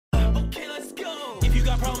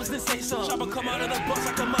say something. Chopper come out of the box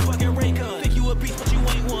like a motherfucking ray gun. Think you a beast, but you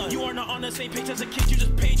ain't one. You are not on the same page as a kid, you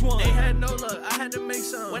just page one. Ain't had no luck, I had to make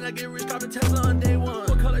some. When I get rich, got the Tesla on day one.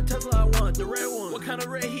 What color Tesla I want? The red one. What kind of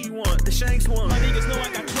red he want? The Shanks one. My niggas know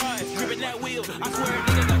I got drive, gripping that wheel. I swear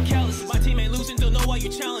niggas got calluses. My team ain't losing, don't know why you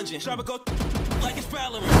challenging. Chopper go like it's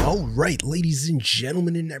Valorant. All right, ladies and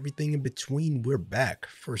gentlemen, and everything in between, we're back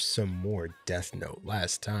for some more Death Note.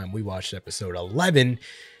 Last time we watched episode 11.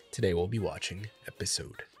 Today we'll be watching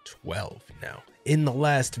episode 12. Now, in the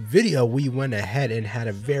last video, we went ahead and had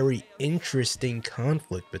a very interesting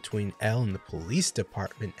conflict between L and the police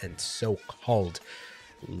department and so-called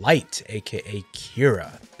Light, aka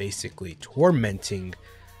Kira, basically tormenting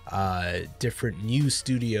different news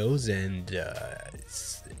studios and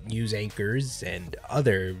news anchors and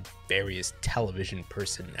other various television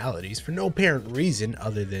personalities for no apparent reason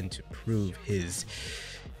other than to prove his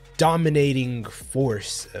dominating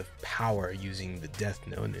force of power using the Death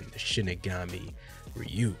Note and the Shinigami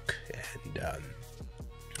Ryuk. And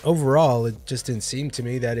overall, it just didn't seem to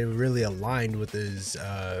me that it really aligned with his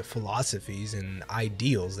philosophies and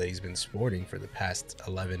ideals that he's been sporting for the past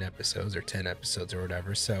 11 episodes or 10 episodes or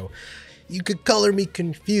whatever. So you could color me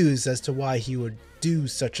confused as to why he would do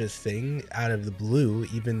such a thing out of the blue,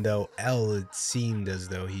 even though L, it seemed as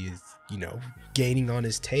though he is, you know, gaining on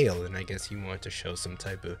his tail, and I guess he wanted to show some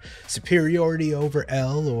type of superiority over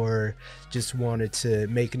L, or just wanted to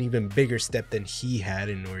make an even bigger step than he had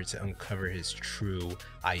in order to uncover his true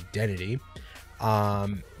identity.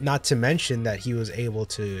 Not to mention that he was able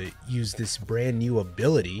to use this brand new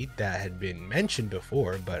ability that had been mentioned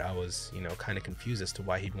before, but I was, you know, kind of confused as to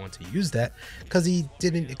why he'd want to use that, because he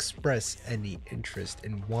didn't express any interest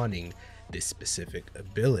in wanting this specific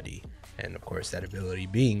ability. And of course, that ability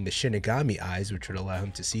being the Shinigami eyes, which would allow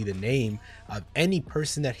him to see the name of any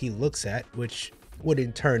person that he looks at, which would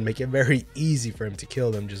in turn make it very easy for him to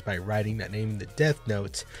kill them just by writing that name in the Death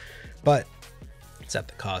Note. But it's at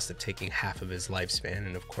the cost of taking half of his lifespan,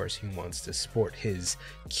 and of course he wants to sport his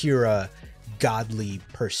Kira godly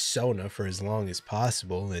persona for as long as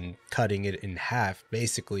possible, and cutting it in half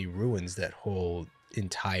basically ruins that whole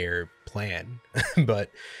entire plan.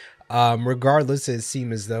 But regardless, it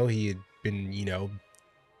seemed as though he had been, you know,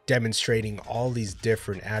 demonstrating all these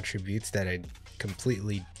different attributes that had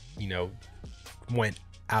completely, you know, went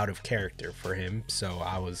out of character for him. So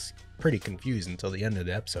I was pretty confused until the end of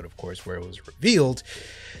the episode, of course, where it was revealed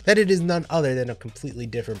that it is none other than a completely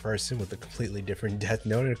different person with a completely different Death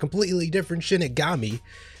Note and a completely different Shinigami.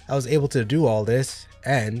 I was able to do all this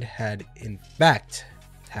and had in fact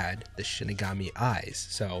had the Shinigami eyes.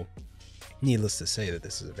 So needless to say that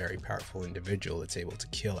this is a very powerful individual that's able to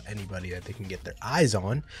kill anybody that they can get their eyes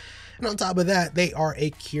on. And on top of that, they are a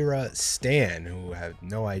Kira stan who have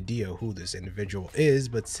no idea who this individual is,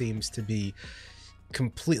 but seems to be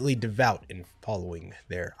completely devout in following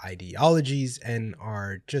their ideologies and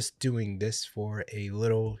are just doing this for a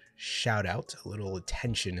little shout out, a little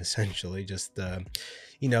attention, essentially, just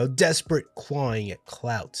you know, desperate clawing at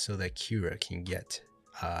clout so that Kira can get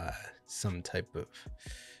some type of,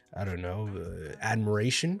 I don't know,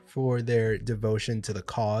 admiration for their devotion to the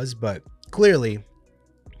cause. But clearly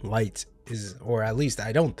Light is, or at least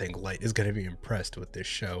I don't think Light is going to be impressed with this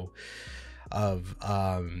show of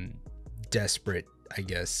desperate, I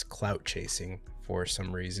guess, clout chasing for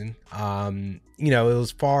some reason. You know, it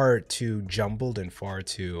was far too jumbled and far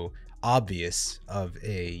too obvious of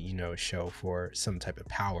a, you know, show for some type of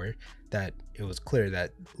power that it was clear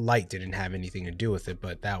that Light didn't have anything to do with it.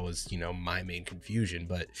 But that was, you know, my main confusion.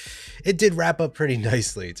 But it did wrap up pretty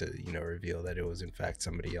nicely to, you know, reveal that it was in fact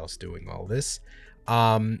somebody else doing all this.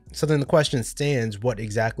 So then the question stands, what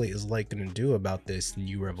exactly is Light going to do about this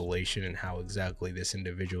new revelation, and how exactly this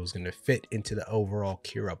individual is going to fit into the overall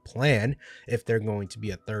Kira plan, if they're going to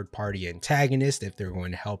be a third-party antagonist, if they're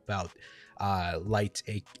going to help out Light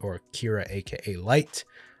or Kira aka Light,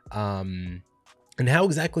 and how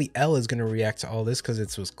exactly L is going to react to all this, because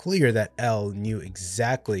it was clear that L knew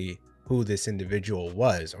exactly who this individual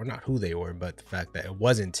was, or not who they were, but the fact that it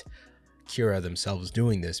wasn't Kira themselves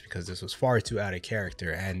doing this, because this was far too out of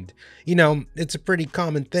character. And, you know, it's a pretty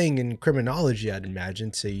common thing in criminology, I'd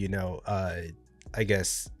imagine, to, you know, I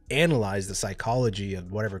guess, analyze the psychology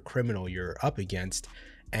of whatever criminal you're up against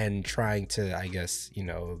and trying to, I guess, you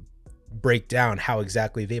know, break down how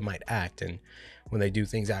exactly they might act. And when they do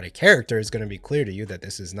things out of character, it's going to be clear to you that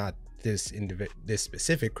this is not this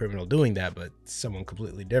specific criminal doing that, but someone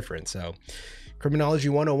completely different. So criminology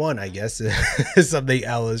 101, I guess, is something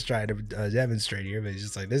L is trying to demonstrate here. But it's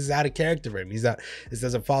just like, this is out of character for him. He's not, this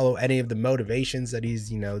doesn't follow any of the motivations that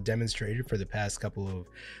he's, you know, demonstrated for the past couple of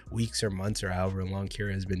weeks or months or however long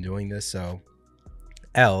Kira has been doing this. So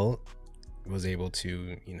L was able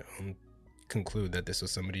to, conclude that this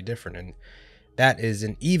was somebody different. And that is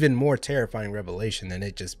an even more terrifying revelation than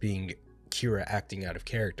it just being Kira acting out of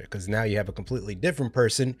character, because now you have a completely different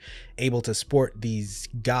person able to sport these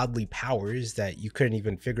godly powers that you couldn't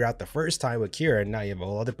even figure out the first time with Kira, and now you have a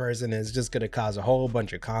whole other person, and it's just going to cause a whole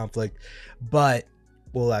bunch of conflict. But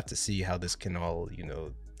we'll have to see how this can all,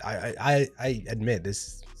 I admit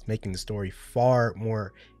this is making the story far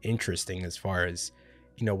more interesting as far as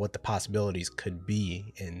what the possibilities could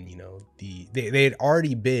be. And they had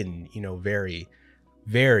already been very,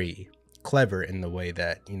 very clever in the way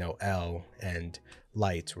that L and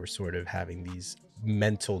Light were sort of having these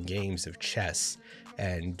mental games of chess,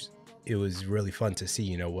 and it was really fun to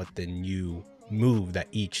see what the new move that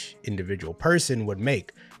each individual person would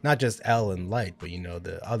make, not just L and Light, but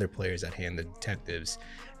the other players at hand, the detectives,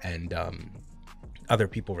 and other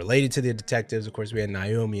people related to the detectives. Of course, we had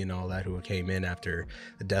Naomi and all that, who came in after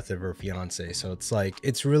the death of her fiance. So it's like,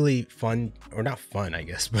 it's really fun, or not fun, I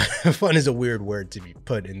guess, but fun is a weird word to be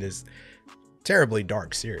put in this terribly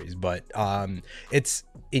dark series. But it's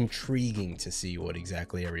intriguing to see what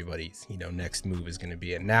exactly everybody's next move is going to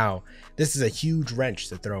be. And now this is a huge wrench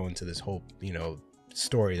to throw into this whole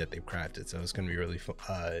story that they've crafted. So it's going to be really fun.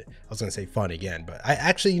 I was going to say fun again, but I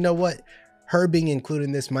actually, what, her being included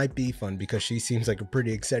in this might be fun, because she seems like a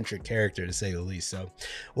pretty eccentric character, to say the least. So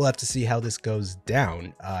we'll have to see how this goes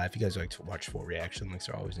down. If you guys would like to watch full reaction, links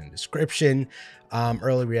are always in the description.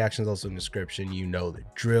 Early reactions also in the description. You know the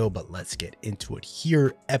drill, but let's get into it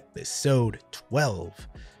here. Episode 12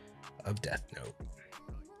 of Death Note.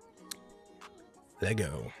 Let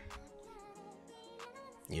go.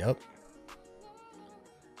 Yep.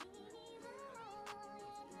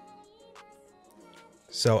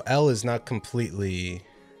 So L is not completely...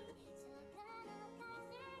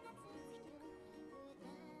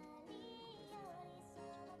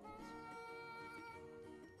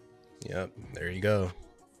 Yep, there you go.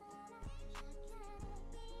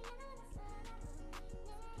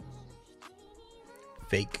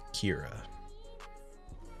 Fake Kira.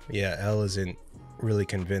 Yeah, L isn't really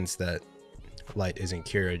convinced that Light isn't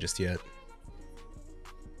Kira just yet.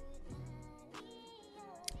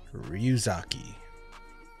 Ryuzaki.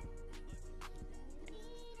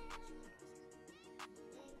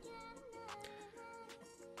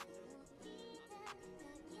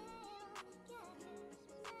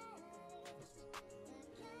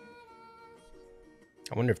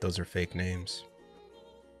 I wonder if those are fake names.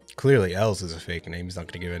 Clearly L's is a fake name. He's not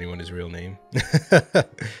going to give anyone his real name.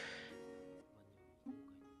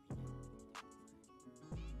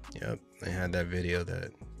 Yep, I had that video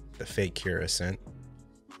that the fake Kira sent.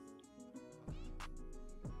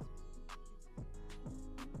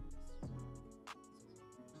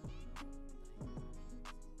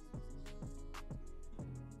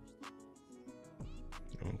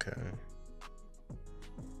 Okay.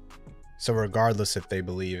 So regardless if they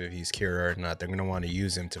believe if he's Kira or not, they're going to want to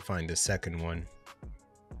use him to find the second one.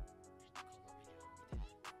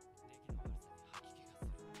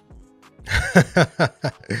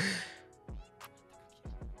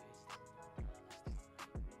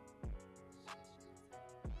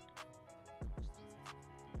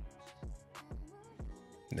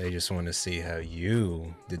 They just want to see how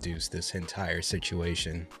you deduce this entire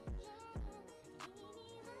situation.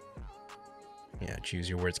 Yeah, choose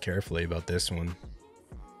your words carefully about this one.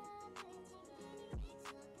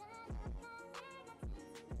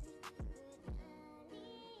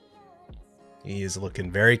 He is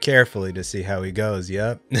looking very carefully to see how he goes.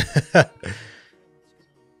 Yep.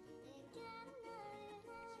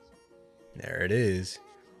 There it is.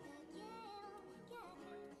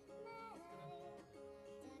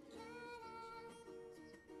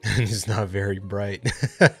 It's not very bright.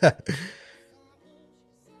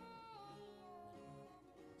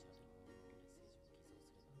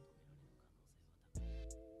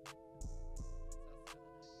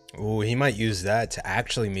 Oh, he might use that to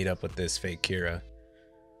actually meet up with this fake Kira.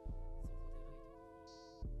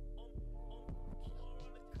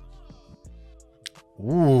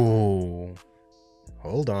 Ooh.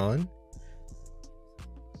 Hold on.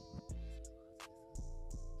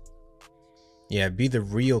 Yeah, be the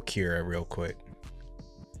real Kira real quick.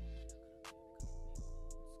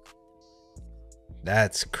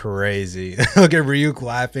 That's crazy. Look at Ryuk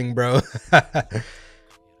laughing, bro.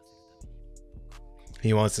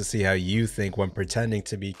 He wants to see how you think when pretending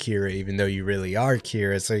to be Kira, even though you really are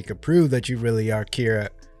Kira, so he could prove that you really are Kira.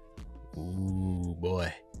 Ooh,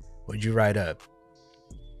 boy. What'd you write up?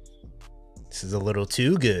 This is a little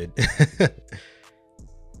too good.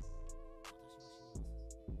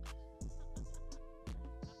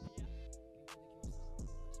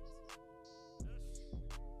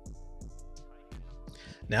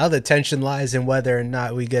 Now the tension lies in whether or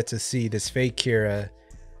not we get to see this fake Kira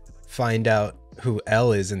find out who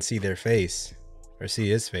L is and see their face. Or see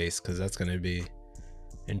his face, because that's going to be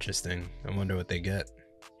interesting. I wonder what they get.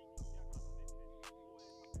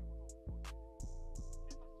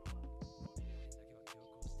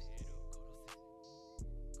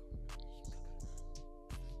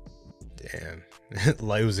 Damn.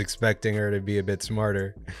 Light was expecting her to be a bit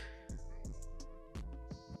smarter.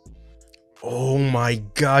 Oh my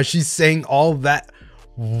gosh, she's saying all that.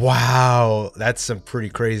 Wow, that's some pretty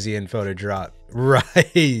crazy info to drop.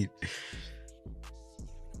 Right.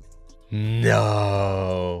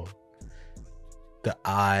 No. The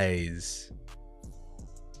eyes.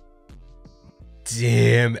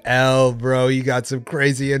 Damn, L, bro, you got some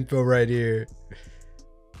crazy info right here.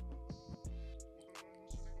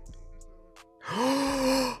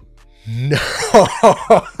 No.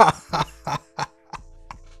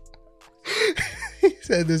 He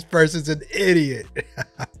said this person's an idiot.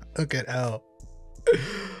 Look at L.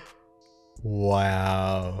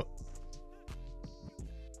 Wow.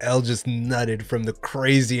 L just nutted from the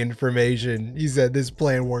crazy information. He said this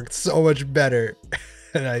plan worked so much better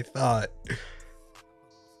than I thought.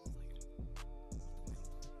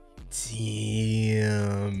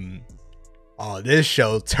 Damn. Oh, this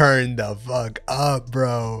show turned the fuck up,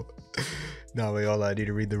 bro. No, wait, hold on. I need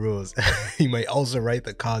to read the rules. You might also write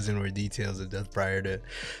the cause and or details of death prior to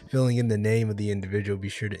filling in the name of the individual. Be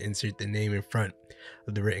sure to insert the name in front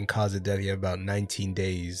of the written cause of death. You have about 19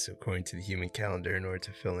 days, according to the human calendar, in order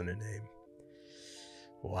to fill in a name.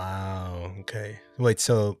 Wow. Okay. Wait,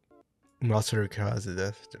 so also the cause of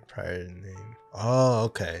death prior to the name. Oh,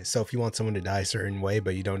 okay. So if you want someone to die a certain way,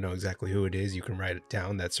 but you don't know exactly who it is, you can write it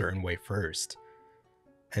down that certain way first.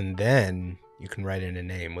 And then you can write in a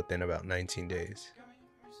name within about 19 days.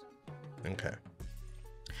 Okay.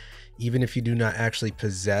 Even if you do not actually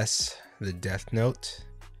possess the death note,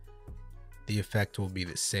 the effect will be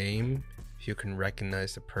the same if you can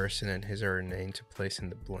recognize the person and his or her name to place in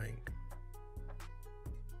the blank.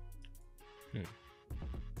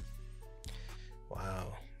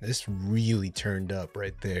 Wow. This really turned up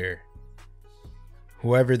right there.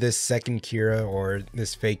 Whoever this second Kira or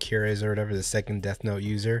this fake Kira is or whatever, the second Death Note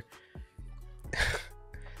user,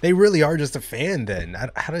 they really are just a fan then.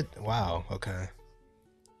 How did, wow, okay.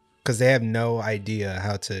 Because they have no idea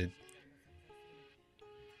how to.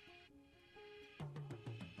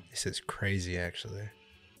 This is crazy, actually.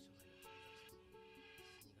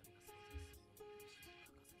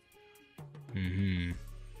 Mm-hmm.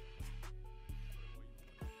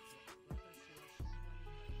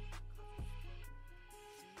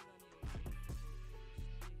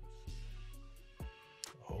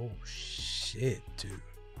 Oh shit, dude.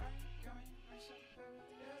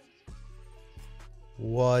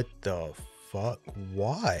 What the fuck?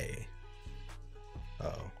 Why?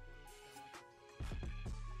 Oh.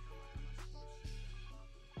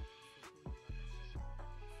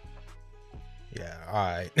 Yeah,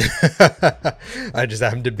 alright. I just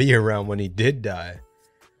happened to be around when he did die.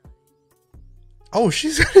 Oh,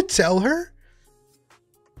 she's gonna tell her?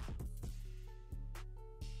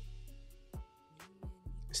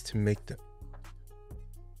 Is to make the...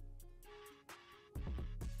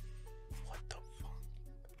 What the fuck?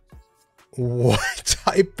 What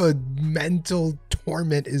type of mental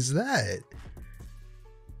torment is that?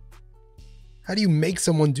 How do you make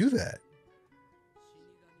someone do that?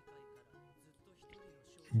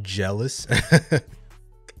 Jealous?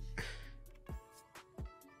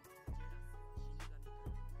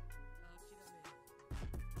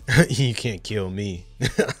 You can't kill me.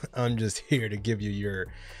 I'm just here to give you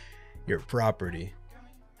your property.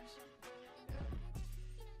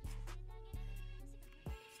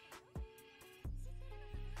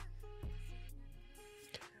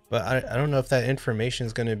 But I don't know if that information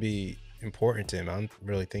is going to be important to him. I don't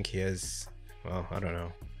really think he has. Well, I don't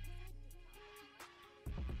know.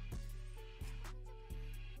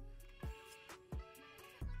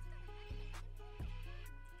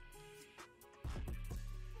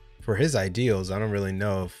 For his ideals, I don't really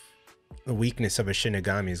know if the weakness of a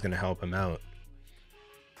Shinigami is going to help him out.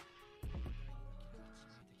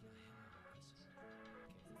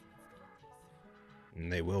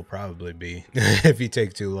 And they will probably be if you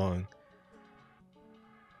take too long.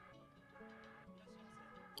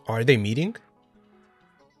 Are they meeting?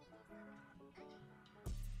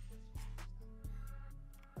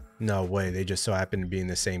 No way, they just so happen to be in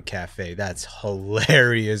the same cafe. That's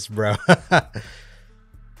hilarious, bro.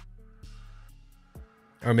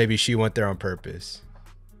 Or maybe she went there on purpose.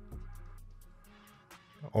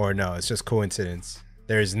 Or no, it's just coincidence.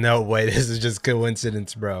 There's no way this is just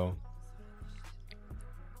coincidence, bro.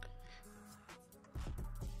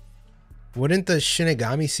 Wouldn't the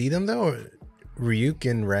Shinigami see them though? Or Ryuk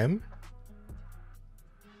and Rem?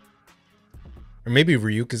 Or maybe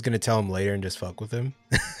Ryuk is going to tell him later and just fuck with him.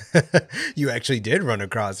 You actually did run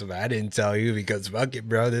across him. I didn't tell you because fuck it,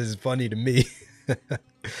 bro. This is funny to me.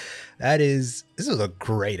 This is a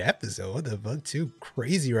great episode. What the fuck? Two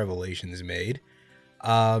crazy revelations made.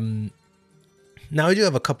 Now I do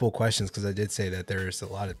have a couple of questions because I did say that there's a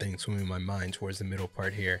lot of things swimming in my mind towards the middle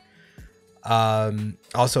part here.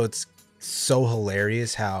 Also, it's so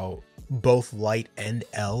hilarious how both Light and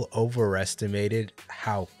L overestimated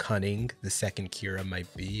how cunning the second Kira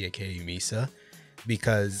might be, aka Misa,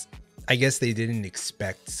 because I guess they didn't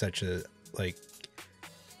expect such a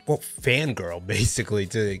fangirl basically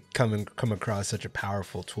to come across such a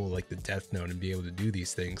powerful tool like the Death Note and be able to do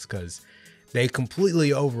these things, because they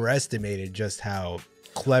completely overestimated just how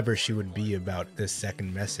clever she would be about this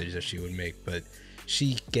second message that she would make, but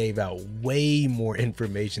she gave out way more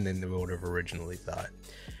information than they would have originally thought.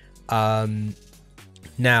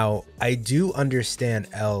 Now I do understand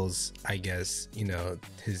L's, I guess,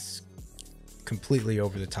 his completely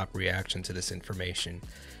over the top reaction to this information,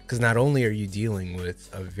 because not only are you dealing with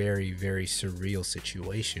a very, very surreal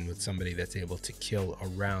situation with somebody that's able to kill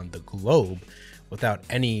around the globe without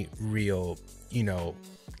any real,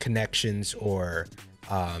 connections or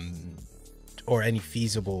any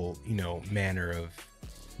feasible, manner of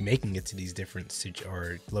making it to these different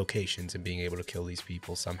locations and being able to kill these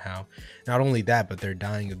people somehow. Not only that, but they're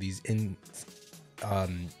dying of these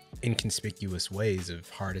inconspicuous ways of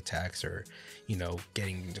heart attacks or,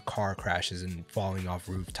 getting into car crashes and falling off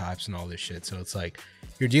rooftops and all this shit. So it's like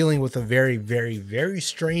you're dealing with a very, very, very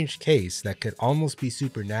strange case that could almost be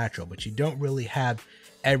supernatural, but you don't really have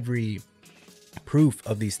every proof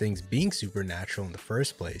of these things being supernatural in the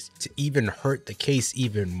first place. To even hurt the case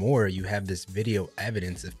even more, you have this video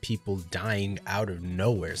evidence of people dying out of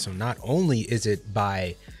nowhere. So not only is it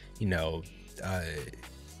by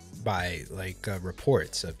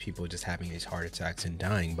reports of people just having these heart attacks and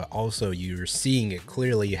dying, but also you're seeing it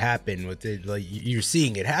clearly happen with it, like you're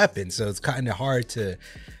seeing it happen. So it's kind of hard to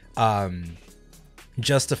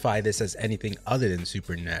justify this as anything other than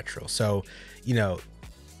supernatural. So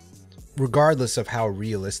regardless of how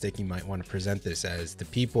realistic you might want to present this as, the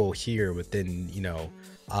people here within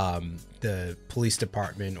the police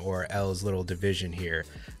department or L's little division here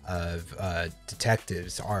of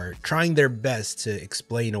detectives are trying their best to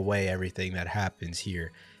explain away everything that happens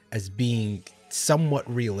here as being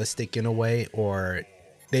somewhat realistic in a way, or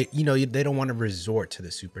they don't want to resort to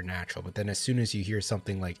the supernatural. But then as soon as you hear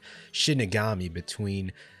something like Shinigami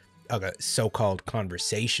between a so-called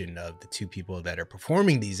conversation of the two people that are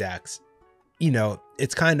performing these acts,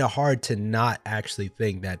 it's kind of hard to not actually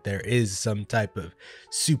think that there is some type of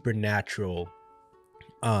supernatural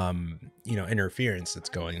interference that's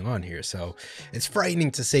going on here. So it's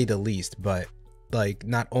frightening to say the least. But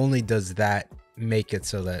not only does that make it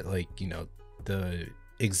so that the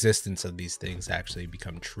existence of these things actually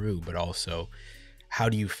become true, but also how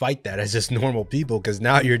do you fight that as just normal people? Because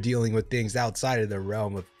now you're dealing with things outside of the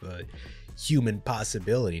realm of human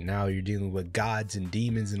possibility. Now you're dealing with gods and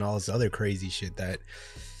demons and all this other crazy shit that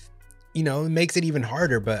it makes it even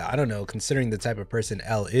harder. But I don't know, considering the type of person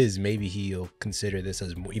L is, maybe he'll consider this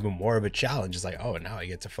as even more of a challenge. It's like, oh, now I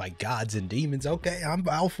get to fight gods and demons. Okay, I'm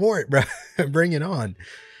out for it, bro. Bring it on.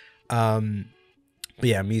 But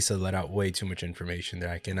yeah, Misa let out way too much information there.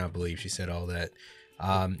 I cannot believe she said all that.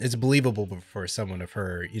 It's believable for someone of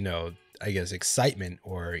her, I guess, excitement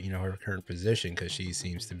or, her current position, because she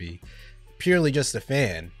seems to be purely just a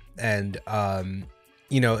fan. And,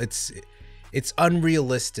 it's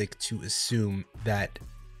unrealistic to assume that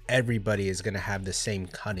everybody is going to have the same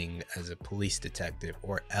cunning as a police detective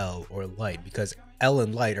or L or Light, because L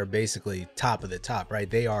and Light are basically top of the top, right?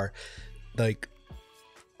 They are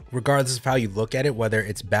regardless of how you look at it, whether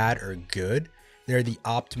it's bad or good, they're the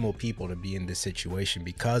optimal people to be in this situation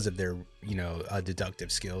because of their,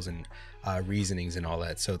 deductive skills and reasonings and all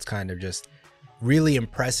that. So it's kind of just really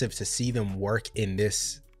impressive to see them work in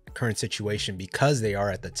this current situation because they are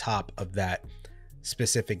at the top of that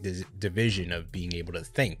specific division of being able to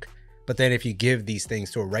think. But then if you give these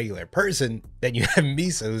things to a regular person, then you have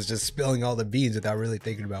Misa who's just spilling all the beans without really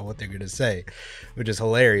thinking about what they're going to say, which is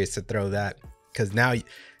hilarious to throw that, because now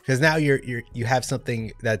you have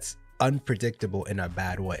something that's unpredictable in a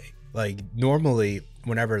bad way. Like normally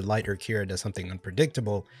whenever Light or Kira does something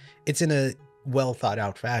unpredictable, it's in a well thought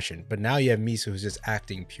out fashion, but now you have Misa who's just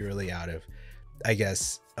acting purely out of, I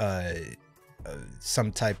guess,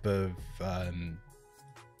 some type of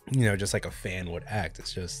just like a fan would act.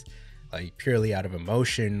 It's just like purely out of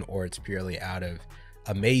emotion, or it's purely out of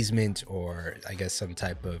amazement, or I guess some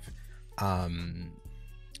type of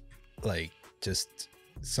like just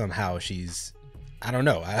somehow she's, I don't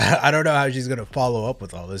know. I don't know how she's gonna follow up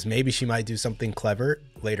with all this. Maybe she might do something clever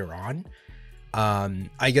later on.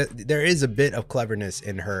 I guess there is a bit of cleverness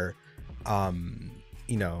in her,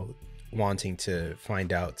 you know, wanting to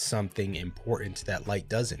find out something important that Light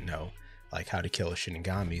doesn't know, like how to kill a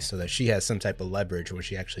Shinigami, so that she has some type of leverage when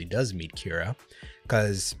she actually does meet Kira,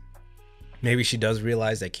 because maybe she does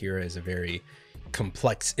realize that Kira is a very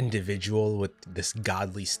complex individual with this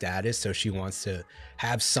godly status, so she wants to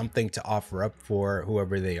have something to offer up for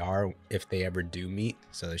whoever they are if they ever do meet,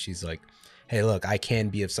 so that she's like, hey, look, I can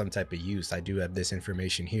be of some type of use. I do have this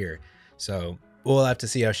information here. So we'll have to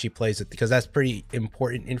see how she plays it, because that's pretty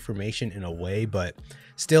important information in a way, but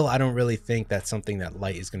still, I don't really think that's something that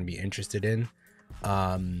Light is going to be interested in.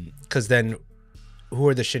 Because then who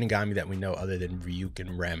are the Shinigami that we know other than Ryuk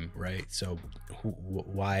and Rem, right? So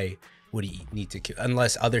why would he need to kill,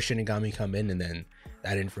 unless other Shinigami come in and then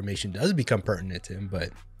that information does become pertinent to him. But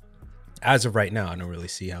as of right now, I don't really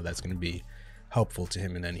see how that's going to be helpful to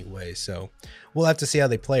him in any way. So we'll have to see how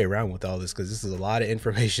they play around with all this, because this is a lot of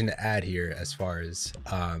information to add here as far as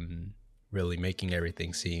really making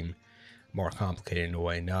everything seem more complicated in a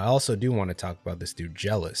way. Now, I also do want to talk about this dude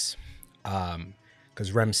Jealous,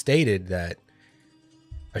 because Rem stated that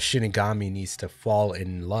a Shinigami needs to fall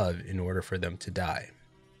in love in order for them to die.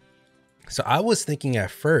 So I was thinking at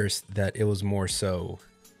first that it was more so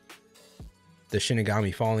the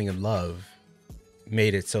Shinigami falling in love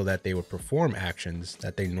made it so that they would perform actions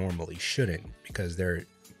that they normally shouldn't, because their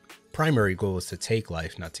primary goal is to take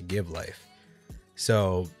life, not to give life.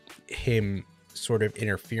 So him sort of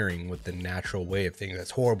interfering with the natural way of things,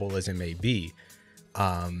 as horrible as it may be,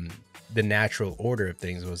 the natural order of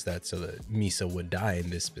things was that so that Misa would die in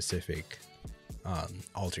this specific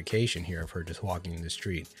altercation here of her just walking in the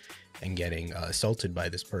street and getting assaulted by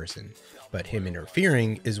this person. But him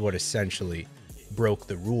interfering is what essentially broke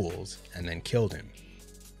the rules and then killed him.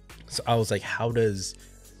 So I was like, how does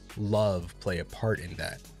love play a part in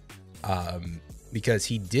that? Because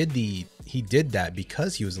he did that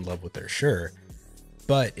because he was in love with her, sure,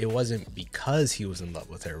 but it wasn't because he was in love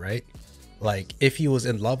with her, right? Like, if he was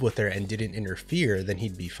in love with her and didn't interfere, then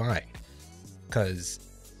he'd be fine. Because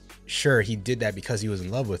sure, he did that because he was in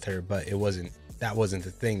love with her, but that wasn't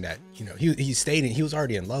the thing that, you know, he stayed in, he was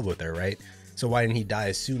already in love with her, right? So why didn't he die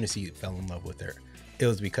as soon as he fell in love with her? It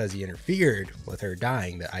was because he interfered with her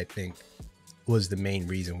dying that I think was the main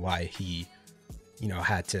reason why he, you know,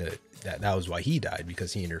 had to, that was why he died,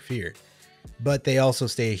 because he interfered. But they also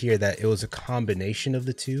state here that it was a combination of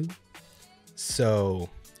the two. So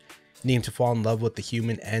need him to fall in love with the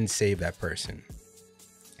human and save that person.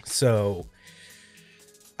 So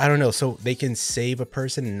I don't know. So they can save a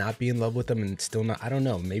person and not be in love with them and still not, I don't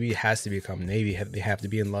know. Maybe it has to be a combination. Maybe they have to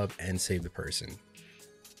be in love and save the person,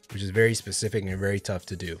 which is very specific and very tough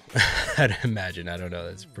to do. I'd imagine. I don't know.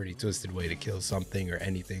 That's a pretty twisted way to kill something or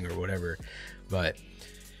anything or whatever. But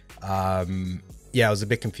yeah, it was a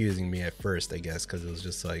bit confusing to me at first, I guess, because it was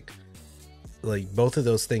just like both of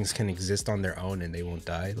those things can exist on their own and they won't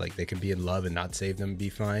die. Like, they can be in love and not save them, be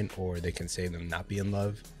fine, or they can save them, not be in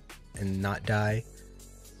love and not die.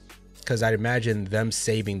 Because I'd imagine them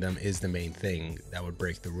saving them is the main thing that would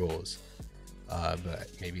break the rules. But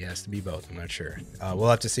maybe it has to be both. I'm not sure. We'll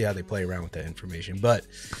have to see how they play around with that information. But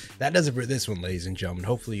that does it for this one, ladies and gentlemen.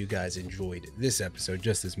 Hopefully you guys enjoyed this episode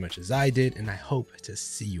just as much as I did. And I hope to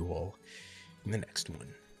see you all in the next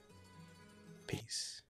one. Peace.